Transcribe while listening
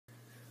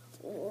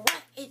What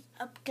is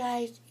up,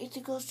 guys? It's a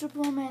Ghost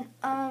Superwoman.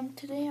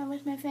 Today I'm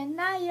with my friend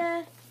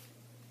Naya.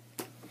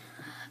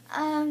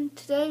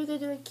 Today we're gonna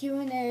do a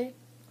Q&A,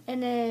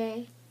 and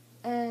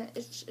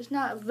it's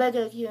not a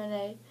regular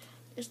Q&A.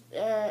 It's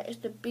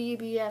the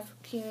BBF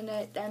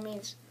Q&A. That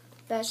means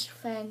best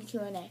friend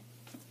Q&A.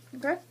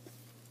 Okay.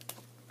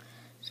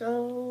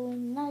 So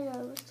Naya,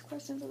 what's the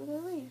questions we're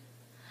gonna read?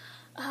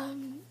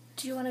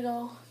 Do you want to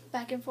go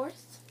back and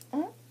forth?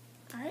 Mm-hmm.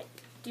 All right.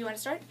 Do you want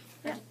to start?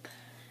 Yeah.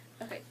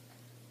 Okay.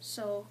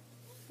 So,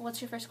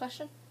 what's your first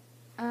question?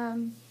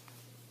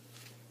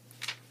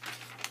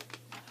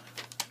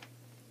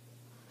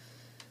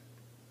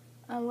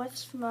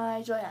 What's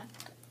my zodiac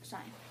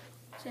sign?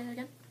 Say that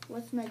again.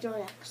 What's my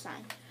zodiac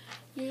sign?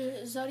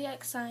 Your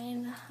zodiac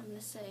sign, I'm going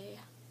to say,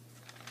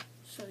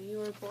 so you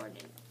were born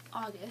in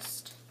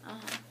August.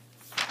 And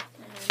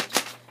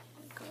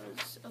it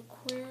goes,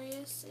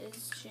 Aquarius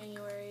is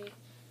January,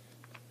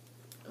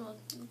 well,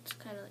 it's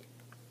kind of like,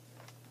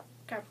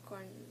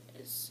 Capricorn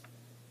is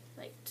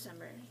like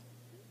December.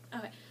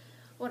 Okay,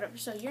 whatever.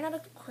 So you're not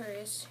an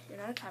Aquarius, you're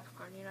not a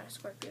Capricorn, you're not a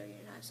Scorpio,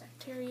 you're not a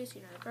Sagittarius,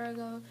 you're not a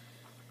Virgo.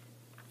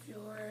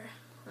 You're,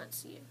 let's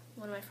see,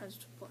 one of my friends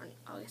was born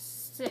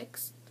August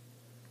 6th,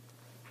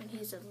 and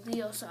he's a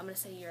Leo, so I'm going to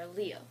say you're a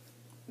Leo.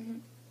 Mm-hmm.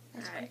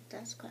 That's All right. correct.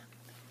 That's correct.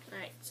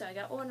 Alright, so I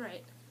got one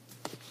right.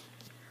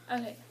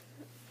 Okay.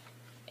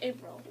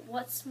 April,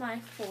 what's my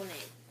full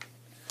name?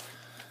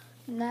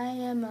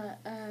 Naya,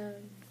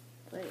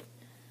 wait.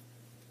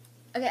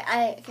 Okay,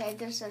 I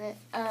just said it.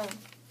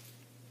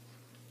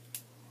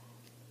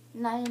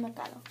 Naya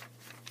Mercado.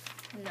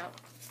 No.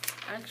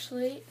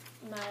 Actually,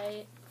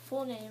 my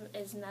full name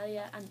is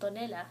Nadia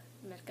Antonella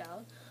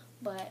Mercado,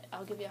 but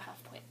I'll give you a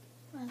half point.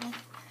 Okay.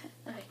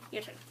 Okay,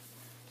 your turn.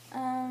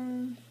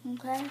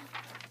 Okay.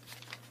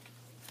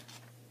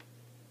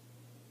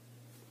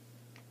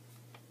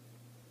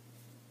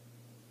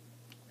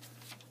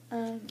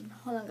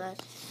 Hold on, guys.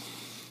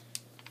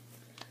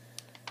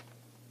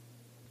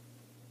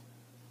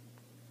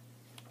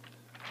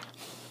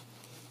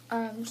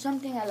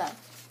 Something I love.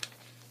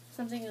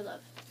 Something you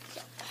love.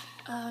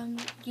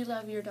 You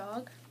love your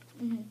dog,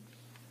 Mm-hmm.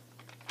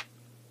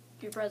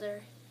 your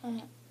brother,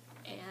 Uh-huh.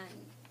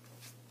 and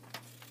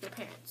your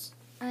parents.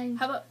 I'm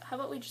How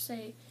about we just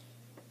say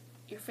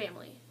your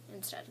family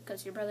instead,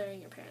 because your brother and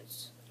your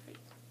parents are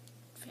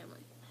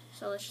family.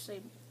 So let's just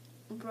say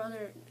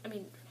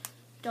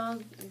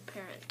dog and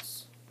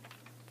parents.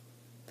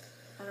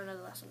 I don't know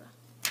the last one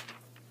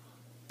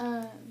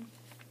though.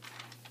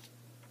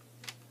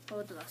 What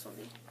would the last one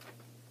be?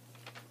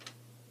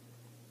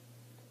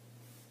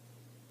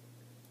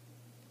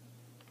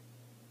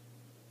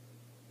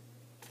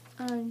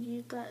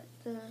 you got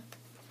the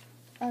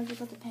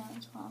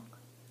parents wrong.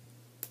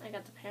 I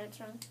got the parents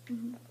wrong?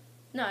 Mm-hmm.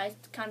 No, I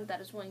counted that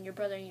as one. Your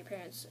brother and your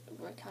parents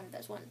were counted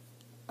as one.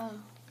 Oh.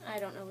 I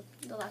don't know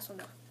the last one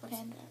though.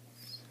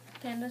 Pandas.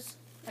 Pandas?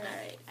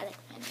 Alright, I like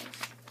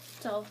pandas.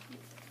 So,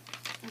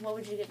 what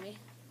would you give me?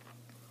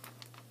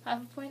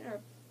 Half a point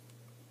or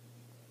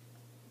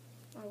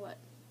what?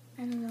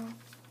 I don't know.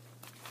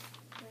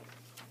 Right.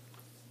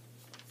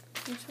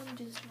 You just want to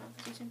do this now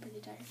because you seem pretty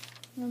tired.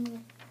 Number.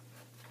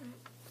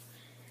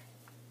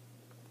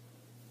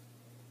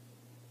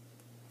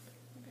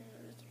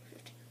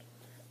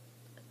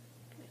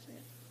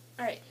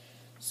 Alright,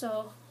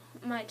 so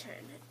my turn.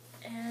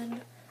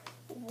 And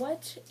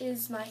what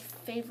is my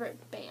favorite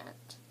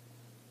band?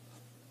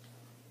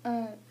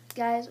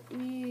 Guys,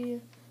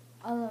 we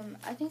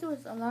I think it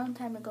was a long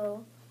time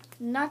ago,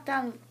 not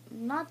that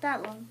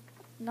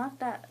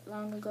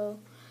long ago,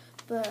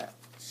 but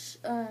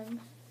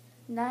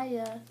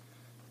Naya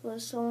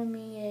was showing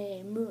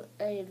me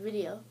a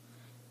video,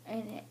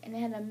 and it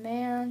had a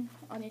man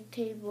on a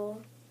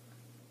table.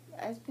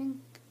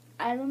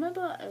 I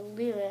remember a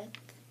lyric.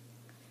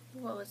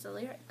 What was the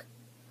lyric?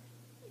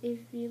 If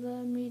you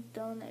love me,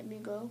 don't let me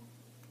go.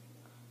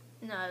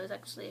 No, it was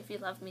actually If You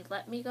Love Me,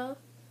 Let Me Go.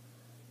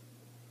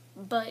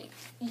 But,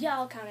 yeah,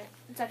 I'll count it.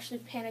 It's actually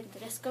Panic at the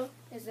Disco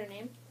is their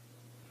name.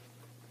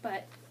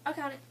 But, I'll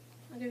count it.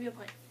 I'll give you a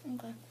point.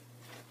 Okay.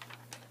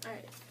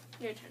 Alright,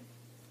 your turn.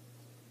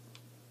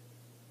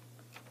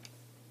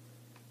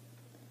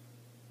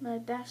 My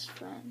best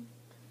friend.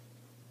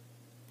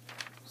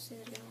 Say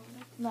that again a little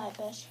bit. My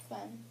best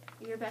friend.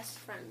 Your best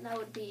friend. That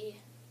would be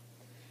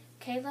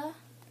Kayla,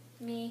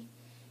 me,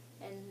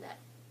 and that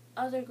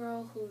other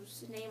girl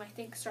whose name I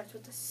think starts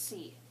with a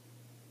C.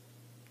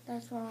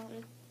 That's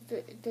wrong.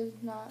 It does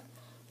not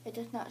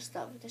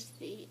start with a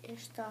C. It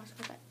starts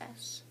with an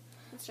S.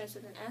 It starts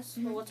with an S?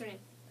 Mm-hmm. Well, what's her name?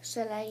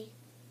 Soleil.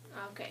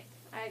 Okay,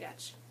 I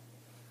got you.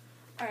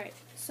 Alright,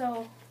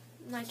 so,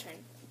 my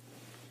turn.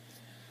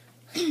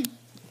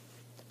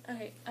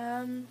 Okay,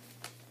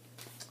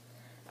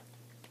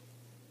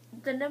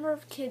 the number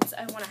of kids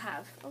I want to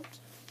have. Oops.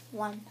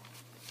 1.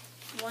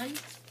 1?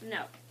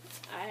 No.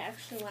 I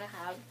actually want to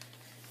have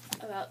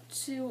about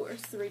 2 or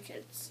 3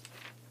 kids.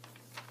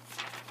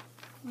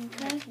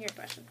 Okay. Your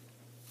question.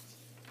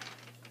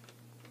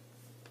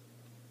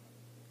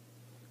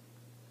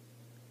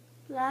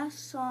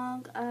 last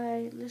song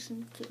I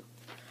listened to?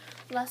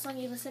 The last song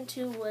you listened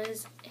to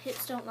was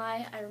Hips Don't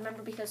Lie. I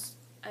remember because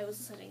I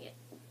was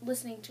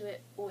listening to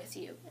it with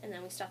you, and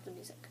then we stopped the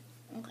music.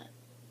 Okay.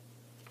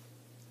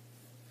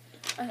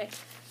 Okay.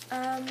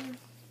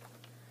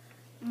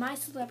 My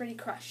celebrity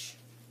crush.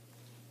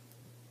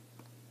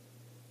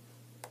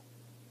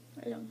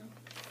 I don't know.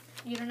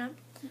 You don't know?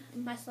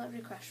 Mm-mm. My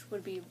celebrity crush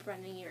would be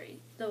Brendan Urie,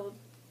 the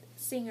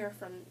singer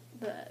from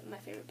my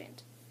favorite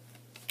band.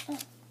 Oh.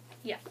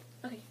 Yeah.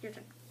 Okay, your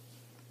turn.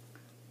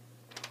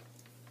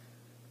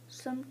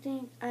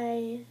 Something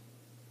I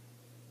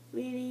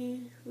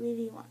really,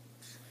 really want.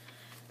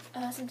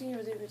 Something you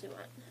really, really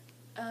want.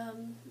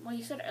 Well,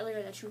 you said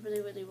earlier that you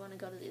really, really want to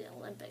go to the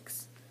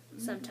Olympics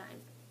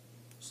sometime.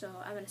 So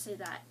I'm going to say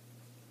that.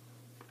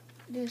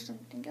 There's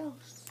something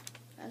else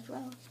as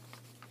well.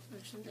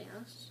 There's something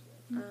else.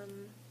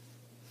 Mm.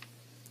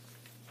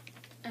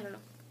 I don't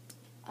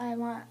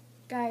know.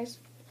 Guys,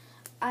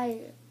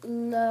 I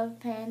love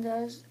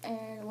pandas,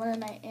 and one of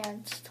my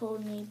aunts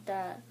told me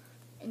that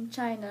in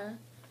China,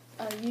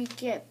 you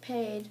get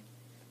paid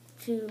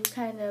to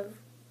kind of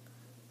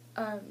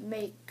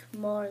make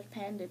more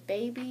panda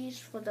babies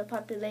for the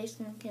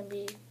population can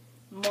be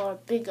more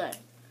bigger.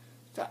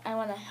 So I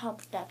want to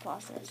help that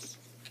process.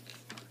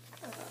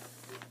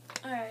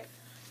 Alright.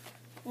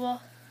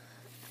 Well,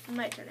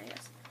 my turn, I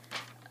guess.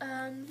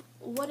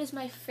 What is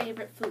my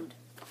favorite food?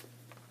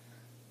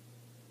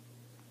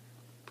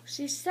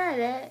 She said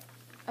it.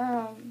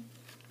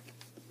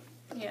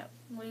 Yeah,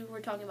 we were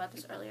talking about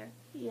this earlier.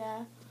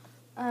 Yeah.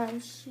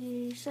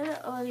 She said it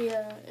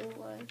earlier. It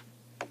was.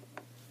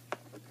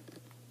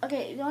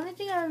 Okay, the only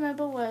thing I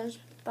remember was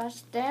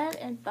pastel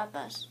and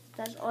papas.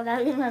 That's all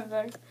I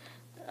remembered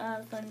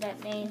from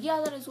that name.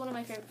 Yeah, that is one of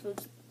my favorite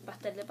foods,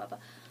 pastel de papa.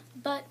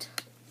 But,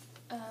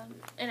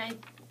 and I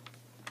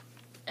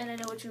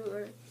know what you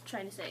were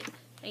trying to say.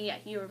 And yeah,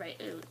 you were right.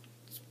 It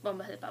was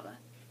bomba de papa.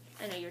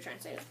 I know you were trying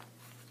to say that.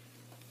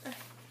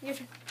 Your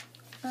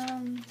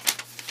turn.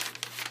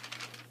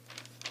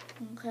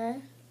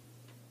 Okay.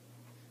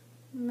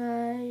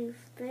 My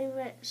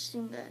favorite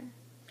singer.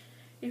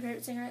 Your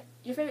favorite singer?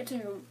 Your favorite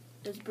singer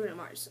is Bruno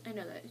Mars. I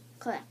know that.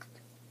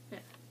 Correct. Yeah.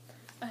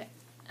 Okay.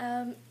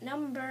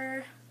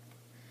 Number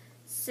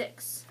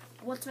 6.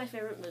 What's my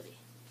favorite movie?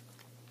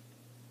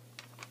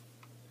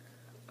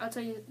 I'll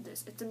tell you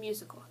this. It's a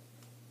musical.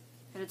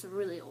 And it's a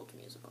really old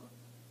musical.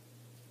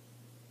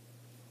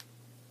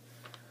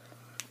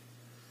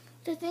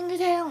 The thing is,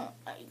 I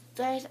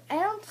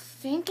don't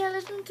think I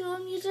listen to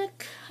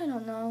music. I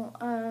don't know.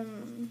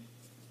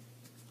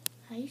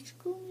 High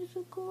School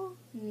Musical?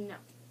 No.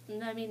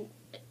 I mean,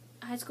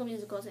 High School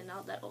Musical isn't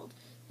not that old.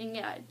 And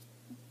yeah,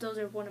 those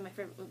are one of my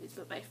favorite movies.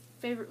 But my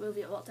favorite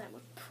movie of all time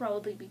would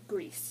probably be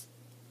Grease.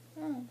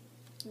 Oh.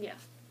 Yeah.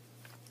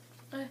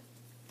 Okay.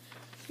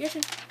 Your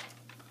turn.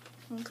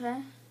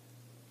 Okay.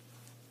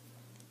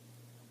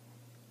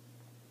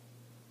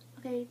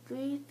 Okay,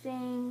 3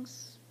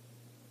 things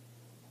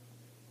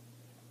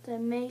that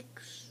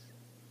makes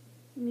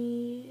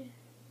me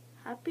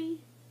happy.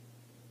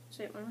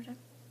 Say it one more time.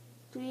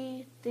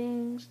 3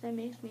 things that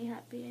makes me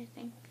happy, I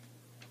think.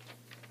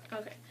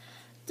 Okay.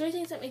 3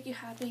 things that make you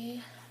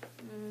happy.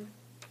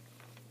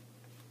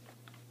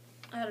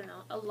 I don't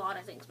know. A lot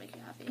of things make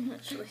you happy,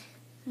 actually.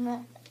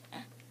 No.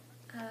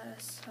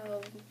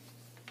 So,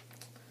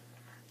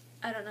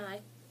 I don't know. I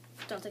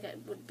don't think I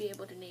would be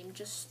able to name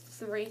just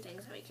 3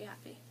 things that make you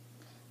happy.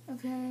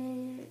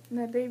 Okay,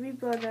 my baby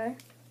brother,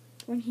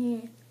 when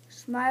he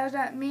smiles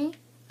at me.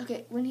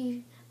 Okay,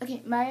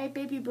 my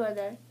baby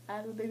brother, I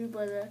have a baby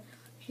brother.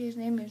 His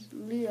name is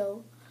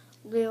Leo.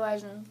 Leo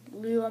as in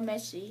Leo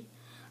Messi.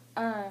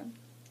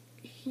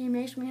 He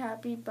makes me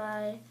happy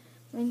by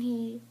when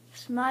he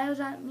smiles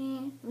at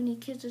me, when he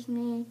kisses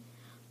me,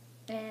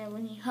 and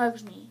when he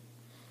hugs me.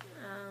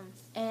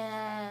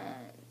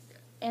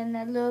 And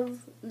I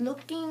love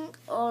looking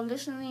or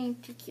listening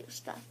to cute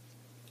stuff.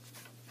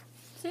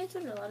 See, it's a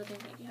lot of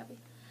things make you happy.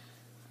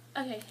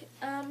 Okay,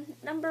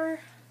 number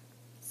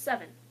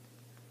 7.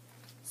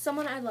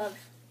 Someone I love.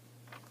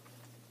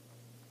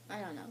 I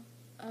don't know.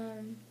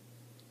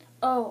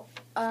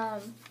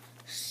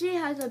 She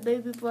has a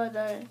baby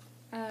brother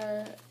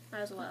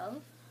As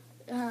well.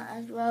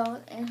 as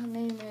well, and her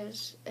name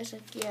is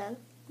Ezekiel.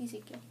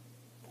 Ezekiel.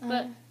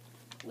 But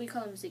we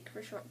call him Zeke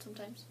for short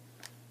sometimes.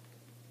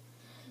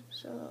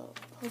 So,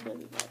 her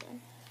baby brother.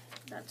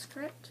 That's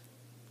correct.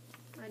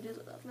 I do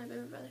love my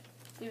baby brother.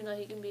 Even though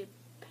he can be a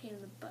pain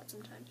in the butt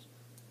sometimes.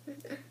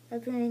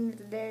 Appearing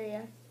to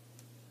the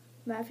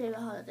my favorite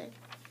holiday.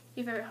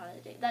 Your favorite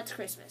holiday? That's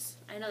Christmas.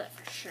 I know that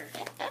for sure.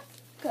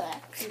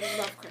 Correct. You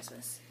love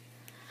Christmas.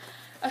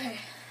 Okay.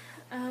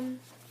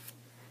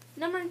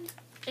 Number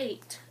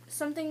 8.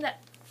 Something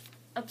that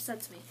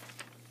upsets me.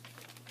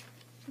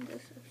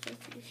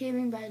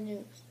 Hearing bad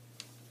news.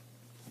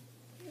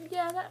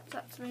 Yeah, that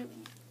upsets me.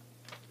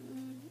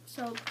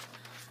 So,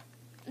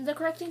 the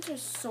correct answer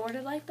is sort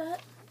of like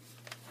that.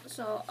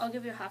 So, I'll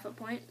give you half a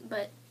point.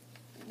 But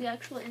the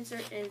actual answer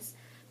is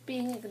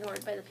being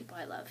ignored by the people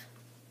I love.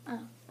 Oh.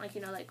 Like,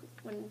 you know, like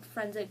when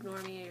friends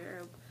ignore me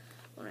or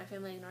when my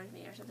family ignores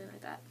me or something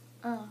like that.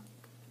 Oh.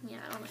 Yeah,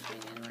 I don't like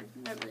being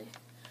ignored.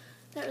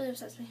 That really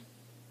upsets me.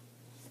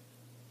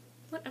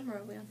 What number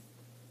are we on?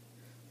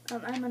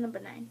 I'm on number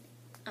 9.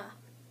 Ah.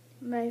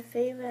 My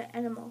favorite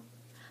animal.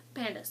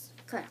 Pandas.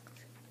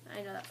 Correct.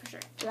 I know that for sure.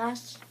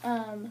 Last,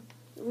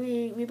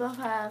 we both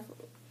have,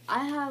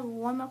 I have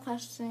one more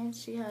question,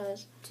 she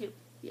has 2.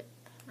 Yep.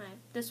 I have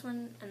this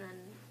one and then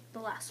the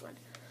last one.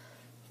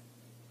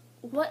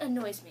 What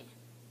annoys me?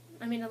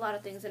 I mean, a lot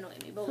of things annoy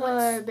me, but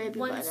Her baby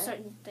one brother.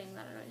 certain thing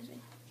that annoys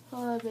me?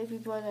 Her baby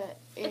brother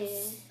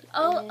is...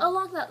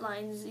 Along that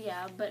lines,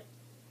 yeah, but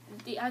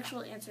the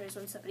actual answer is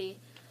when somebody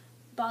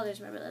bothers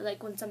me really.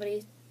 Like when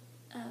somebody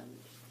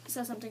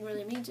says something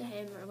really mean to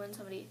him, or when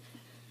somebody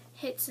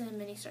hits him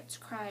and he starts to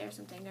cry or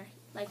something, or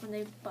like when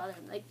they bother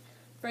him. Like,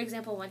 for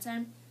example, one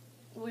time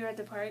we were at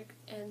the park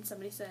and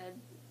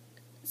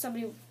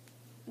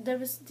there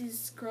was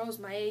these girls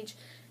my age,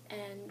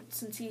 and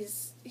since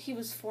he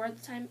was 4 at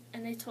the time,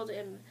 and they told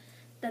him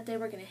that they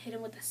were going to hit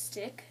him with a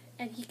stick,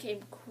 and he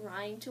came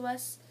crying to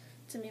us,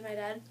 to me and my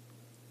dad,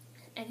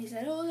 and he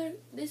said, oh,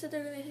 they said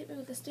they're going to hit me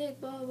with a stick,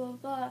 blah, blah,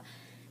 blah,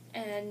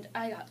 and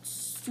I got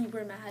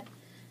super mad,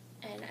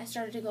 and I was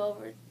about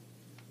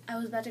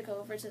to go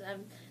over to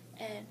them,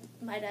 and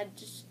my dad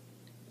just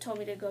told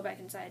me to go back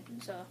inside,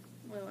 so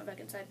we went back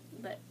inside,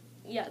 but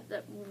yeah,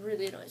 that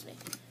really annoys me,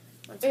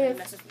 when somebody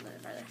messes with my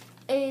brother.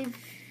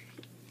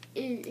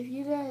 If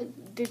you guys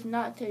did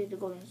not tell you to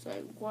go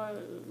inside, what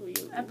would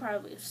you do? I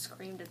probably have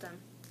screamed at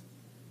them.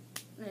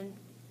 And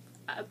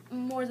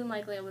more than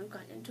likely I would have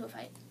gotten into a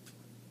fight.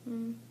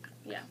 Mm.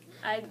 Yeah.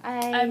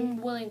 I'm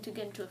willing to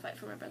get into a fight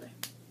for my brother.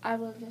 I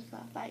would have just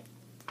thought a fight.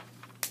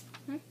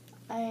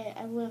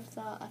 I would have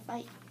thought a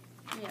fight.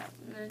 Yeah.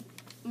 And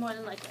more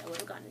than likely I would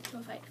have gotten into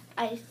a fight.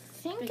 I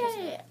think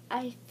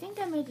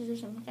I made the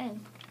decision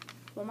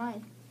for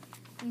mine.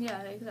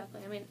 Yeah,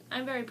 exactly. I mean,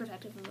 I'm very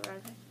protective of my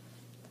brother.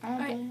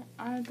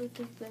 I'm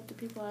protective of the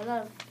people I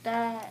love.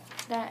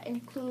 That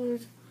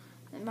includes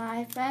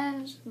my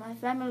friends, my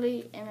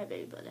family, and my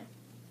baby brother.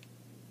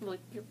 Well,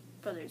 your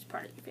brother is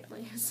part of your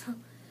family, so.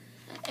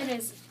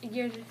 Anyways,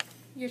 your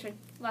turn.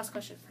 Last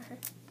question for her.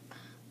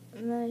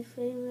 My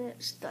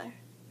favorite star.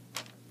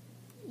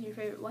 Your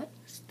favorite what?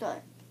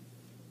 Star.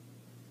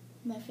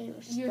 My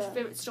favorite star. Your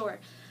favorite store.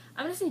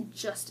 I'm going to say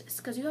Justice,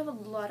 because you have a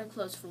lot of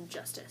clothes from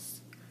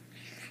Justice.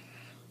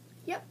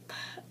 Yep.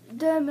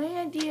 The main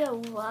idea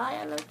why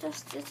I love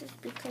Justice is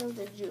because of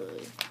the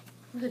jewelry.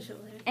 The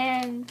jewelry.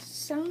 And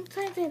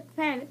sometimes I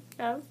panda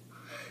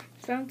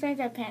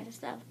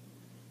stuff.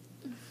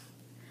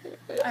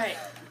 Alright,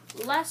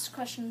 last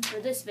question for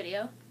this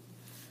video.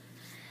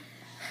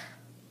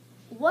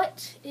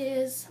 What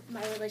is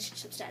my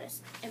relationship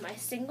status? Am I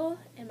single?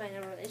 Am I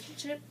in a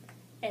relationship?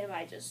 Am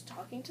I just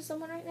talking to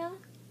someone right now?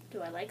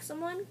 Do I like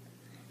someone?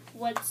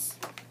 What's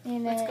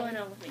going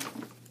on with me?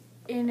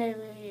 In a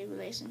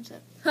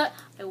relationship.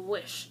 I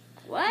wish.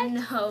 What?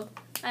 No,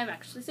 I'm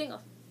actually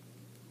single.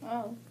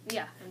 Oh.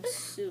 Yeah, I'm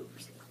super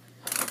single.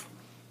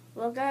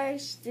 Well,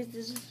 guys,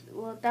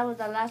 that was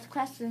the last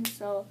question.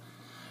 So,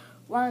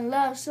 one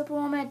love,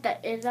 Superwoman.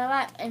 That is a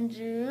lot. And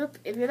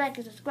if you like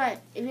it, subscribe.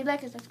 If you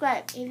like it,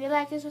 subscribe. If you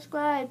like it,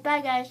 subscribe.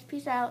 Bye, guys.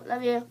 Peace out.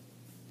 Love you.